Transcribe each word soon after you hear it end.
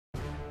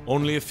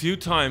Only a few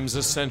times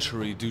a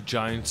century do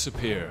giants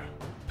appear.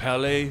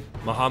 Pele,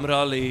 Muhammad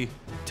Ali,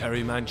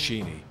 Terry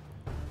Mancini.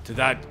 To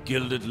that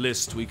gilded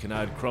list we can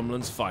add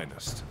Crumlin's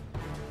finest,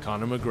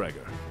 Conor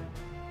McGregor.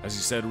 As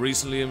he said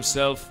recently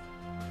himself,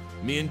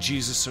 "Me and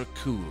Jesus are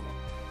cool.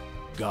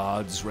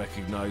 Gods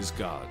recognize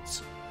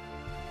gods."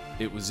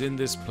 It was in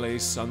this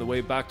place, on the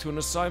way back to an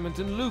assignment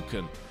in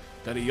Lucan,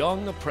 that a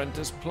young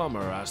apprentice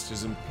plumber asked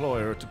his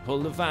employer to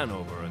pull the van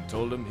over and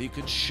told him he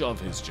could shove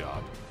his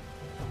job.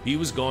 He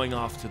was going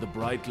off to the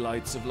bright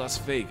lights of Las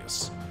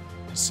Vegas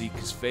to seek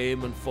his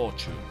fame and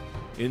fortune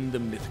in the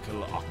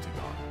mythical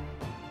octagon.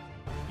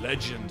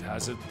 Legend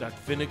has it that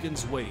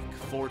Finnegan's Wake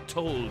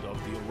foretold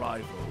of the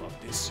arrival of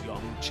this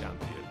young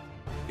champion.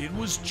 It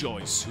was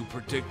Joyce who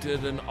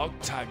predicted an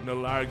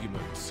octagonal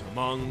argument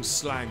among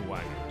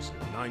slangwangers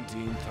in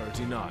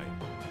 1939.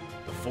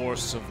 The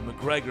force of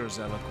McGregor's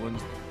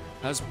eloquence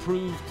has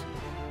proved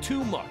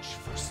too much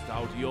for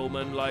stout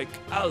yeomen like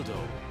Aldo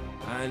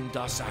and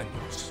Dos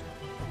Anjos.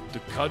 The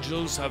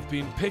cudgels have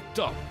been picked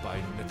up by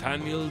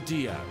Nathaniel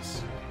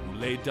Diaz, who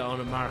laid down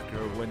a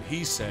marker when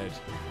he said,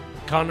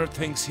 "Conor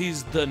thinks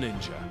he's the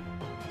ninja.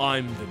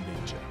 I'm the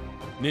ninja.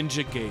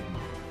 Ninja Gaiden,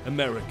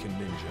 American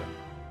ninja.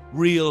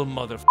 Real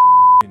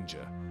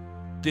ninja.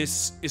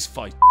 This is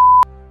fight.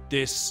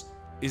 This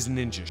is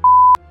ninja.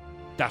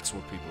 That's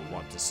what people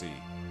want to see."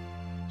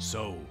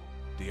 So,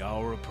 the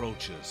hour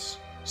approaches.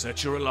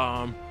 Set your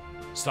alarm.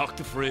 Stock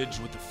the fridge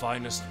with the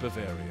finest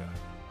Bavaria.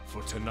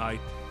 For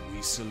tonight,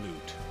 we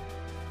salute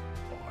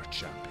our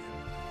champion.